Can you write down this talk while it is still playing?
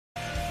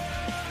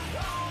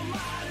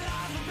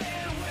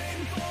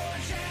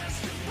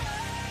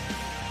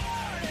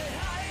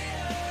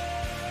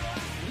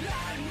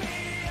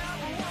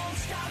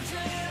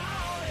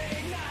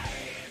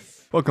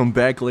Welcome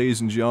back, ladies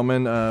and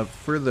gentlemen.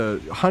 For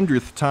the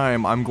 100th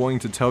time, I'm going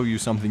to tell you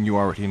something you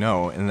already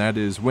know, and that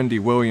is Wendy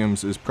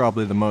Williams is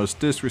probably the most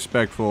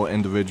disrespectful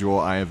individual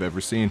I have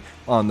ever seen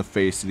on the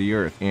face of the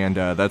earth, and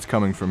that's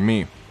coming from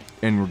me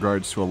in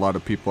regards to a lot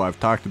of people I've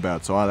talked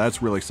about, so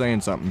that's really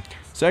saying something.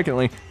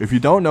 Secondly, if you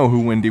don't know who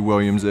Wendy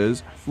Williams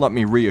is, let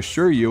me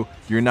reassure you,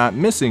 you're not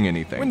missing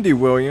anything. Wendy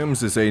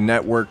Williams is a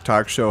network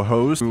talk show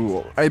host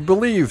who I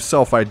believe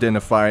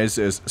self-identifies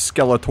as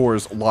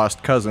Skeletor's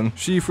lost cousin.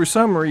 She, for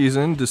some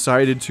reason,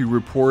 decided to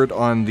report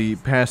on the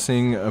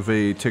passing of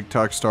a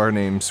TikTok star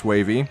named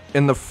Swavy.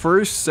 In the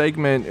first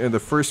segment, in the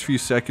first few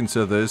seconds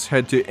of this,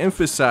 had to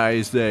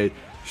emphasize that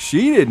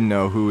she didn't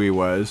know who he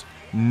was,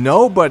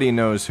 nobody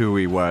knows who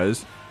he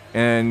was,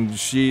 and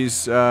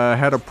she's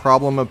had a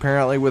problem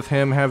apparently with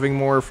him having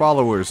more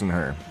followers than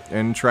her,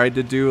 and tried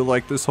to do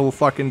like this whole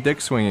fucking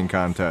dick swinging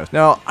contest.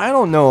 Now, I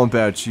don't know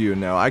about you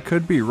now, I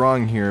could be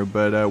wrong here,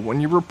 but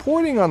when you're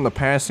reporting on the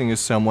passing of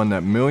someone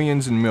that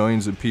millions and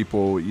millions of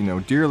people, you know,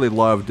 dearly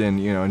loved and,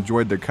 you know,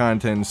 enjoyed their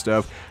content and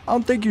stuff, I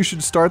don't think you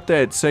should start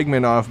that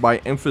segment off by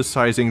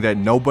emphasizing that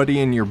nobody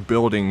in your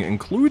building,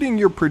 including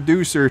your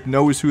producer,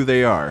 knows who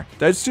they are.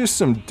 That's just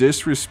some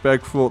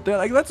disrespectful,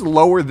 like, that's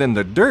lower than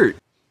the dirt.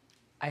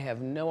 I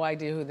have no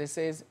idea who this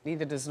is,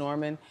 neither does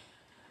Norman,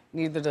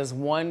 neither does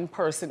one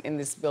person in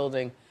this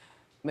building,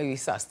 maybe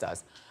Sus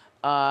does.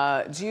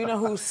 Do you know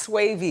who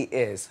Swavy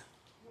is?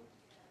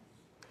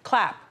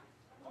 Clap.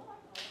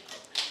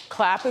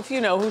 Clap if you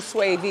know who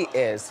Swavy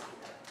is.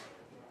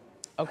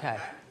 Okay.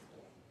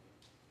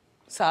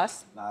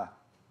 Sus? Nah,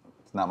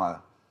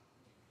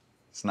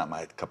 it's not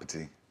my cup of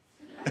tea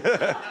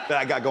that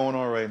I got going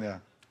on right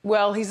now.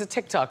 Well, he's a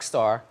TikTok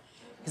star.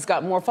 He's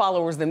got more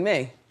followers than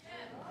me.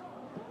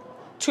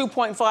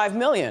 2.5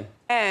 million.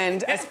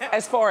 And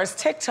as far as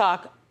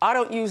TikTok, I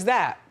don't use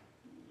that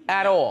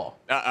at all.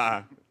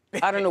 I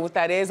don't know what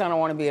that is. I don't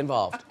want to be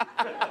involved.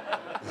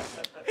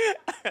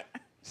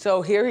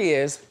 So here he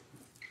is.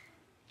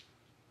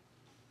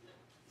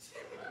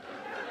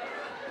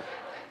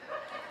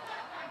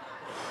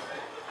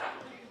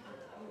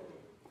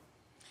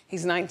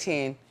 He's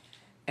 19,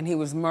 and he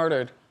was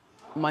murdered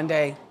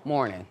Monday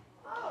morning.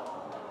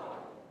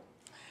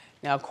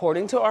 Now,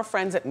 according to our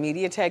friends at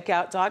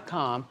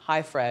MediaTakeout.com,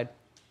 hi Fred,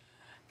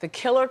 the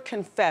killer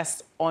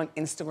confessed on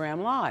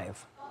Instagram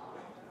Live.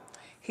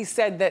 He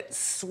said that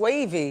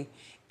Swavy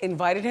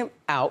invited him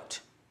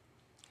out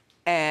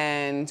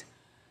and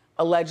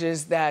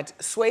alleges that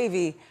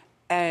Swavy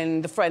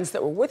and the friends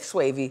that were with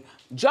Swavy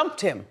jumped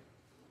him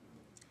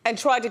and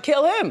tried to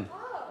kill him.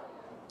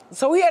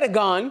 So he had a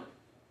gun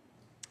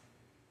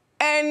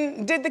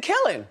and did the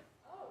killing.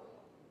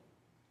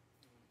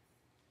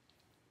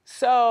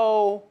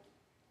 So...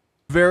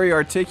 Very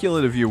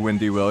articulate of you,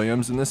 Wendy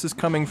Williams, and this is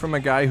coming from a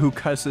guy who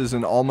cusses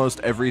in almost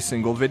every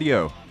single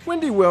video.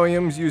 Wendy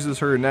Williams uses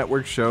her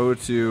network show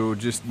to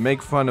just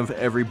make fun of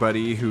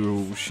everybody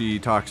who she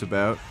talks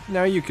about.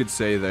 Now you could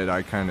say that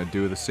I kind of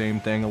do the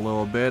same thing a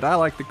little bit. I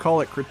like to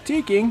call it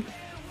critiquing,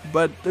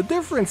 but the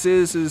difference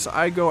is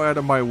I go out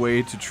of my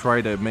way to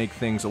try to make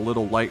things a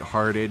little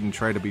lighthearted and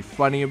try to be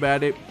funny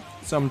about it.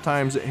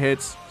 Sometimes it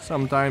hits,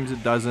 sometimes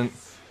it doesn't,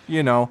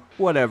 you know,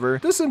 whatever.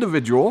 This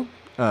individual,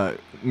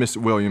 Miss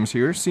Williams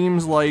here,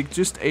 seems like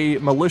just a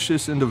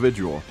malicious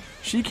individual.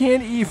 She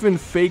can't even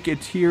fake a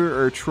tear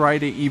or try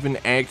to even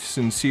act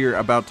sincere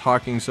about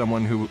talking to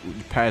someone who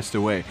passed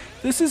away.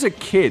 This is a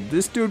kid.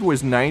 This dude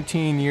was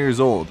 19 years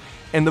old.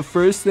 And the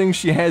first thing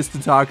she has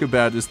to talk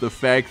about is the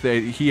fact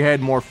that he had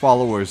more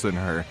followers than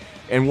her,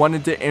 and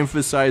wanted to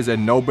emphasize that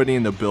nobody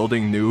in the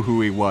building knew who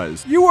he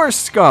was. You are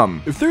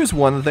scum! If there's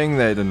one thing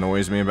that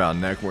annoys me about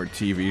network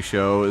TV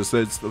shows,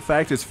 it's the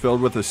fact it's filled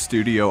with a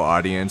studio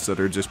audience that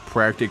are just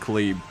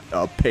practically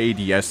paid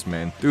yes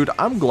men. Dude,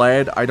 I'm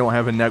glad I don't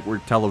have a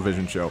network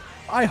television show.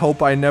 I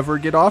hope I never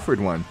get offered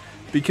one.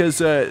 Because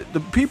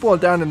the people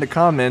down in the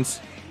comments,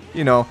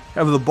 you know,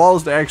 have the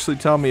balls to actually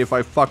tell me if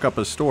I fuck up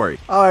a story.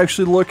 I'll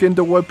actually look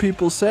into what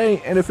people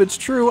say, and if it's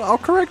true, I'll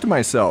correct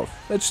myself.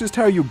 That's just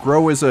how you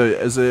grow as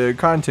a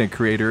content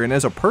creator and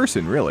as a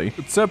person, really.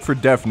 Except for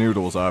deaf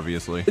noodles,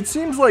 obviously. It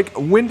seems like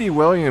Wendy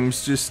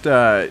Williams just,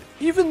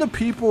 even the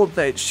people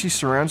that she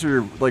surrounds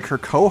her, like her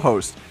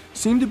co-hosts,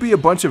 seem to be a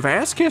bunch of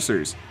ass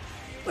kissers.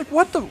 Like,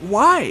 what the,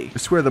 why? I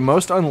swear the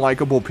most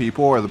unlikable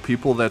people are the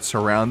people that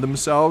surround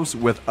themselves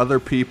with other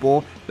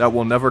people that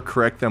will never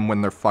correct them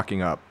when they're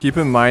fucking up. Keep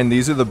in mind,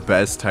 these are the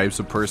best types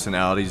of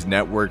personalities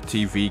network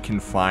TV can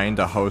find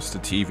to host a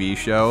TV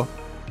show.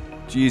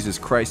 Jesus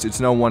Christ, it's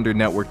no wonder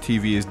network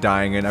TV is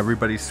dying and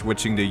everybody's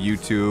switching to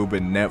YouTube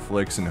and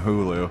Netflix and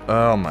Hulu.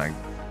 Oh my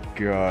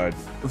God.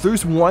 If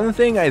there's one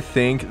thing I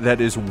think that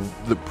is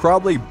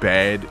probably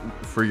bad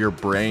for your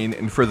brain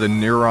and for the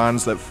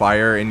neurons that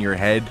fire in your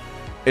head,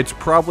 it's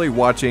probably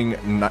watching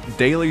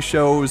daily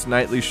shows,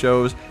 nightly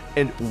shows,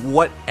 and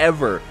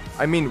whatever.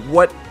 I mean,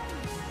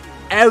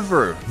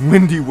 whatever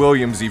Wendy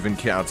Williams even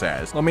counts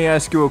as. Let me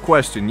ask you a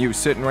question. You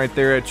sitting right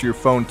there at your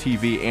phone,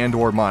 TV, and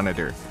or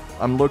monitor.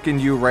 I'm looking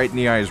you right in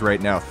the eyes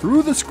right now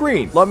through the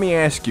screen. Let me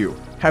ask you,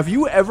 have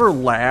you ever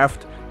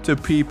laughed to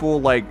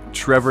people like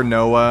Trevor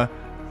Noah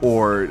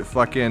or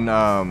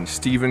fucking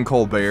Stephen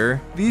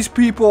Colbert. These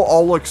people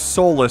all look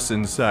soulless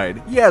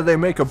inside. Yeah, they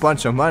make a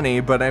bunch of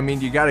money, but I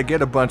mean, you gotta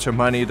get a bunch of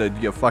money to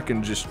you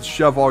fucking just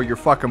shove all your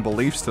fucking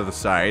beliefs to the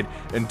side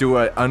and do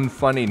an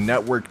unfunny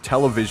network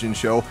television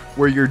show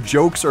where your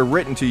jokes are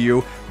written to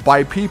you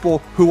by people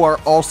who are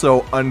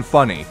also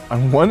unfunny.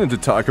 I wanted to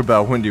talk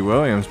about Wendy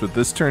Williams, but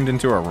this turned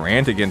into a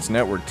rant against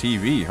network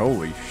TV.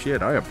 Holy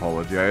shit, I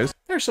apologize.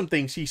 There's some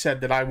things he said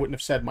that I wouldn't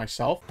have said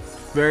myself.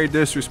 Very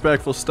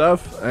disrespectful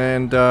stuff,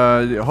 and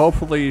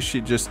hopefully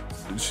she just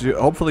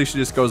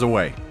goes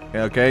away.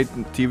 Okay,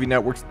 TV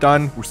network's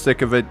done. We're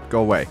sick of it. Go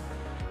away.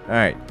 All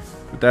right.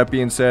 With that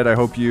being said, I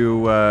hope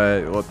you.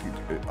 Well,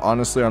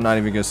 honestly, I'm not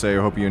even gonna say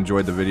I hope you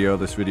enjoyed the video.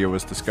 This video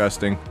was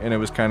disgusting, and it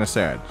was kind of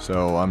sad.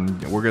 So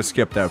we're gonna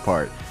skip that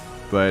part.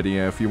 But you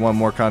know, if you want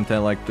more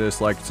content like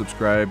this, like,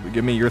 subscribe.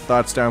 Give me your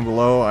thoughts down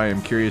below. I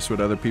am curious what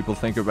other people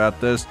think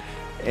about this.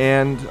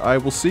 And I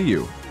will see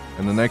you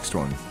in the next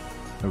one.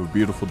 Have a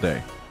beautiful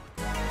day.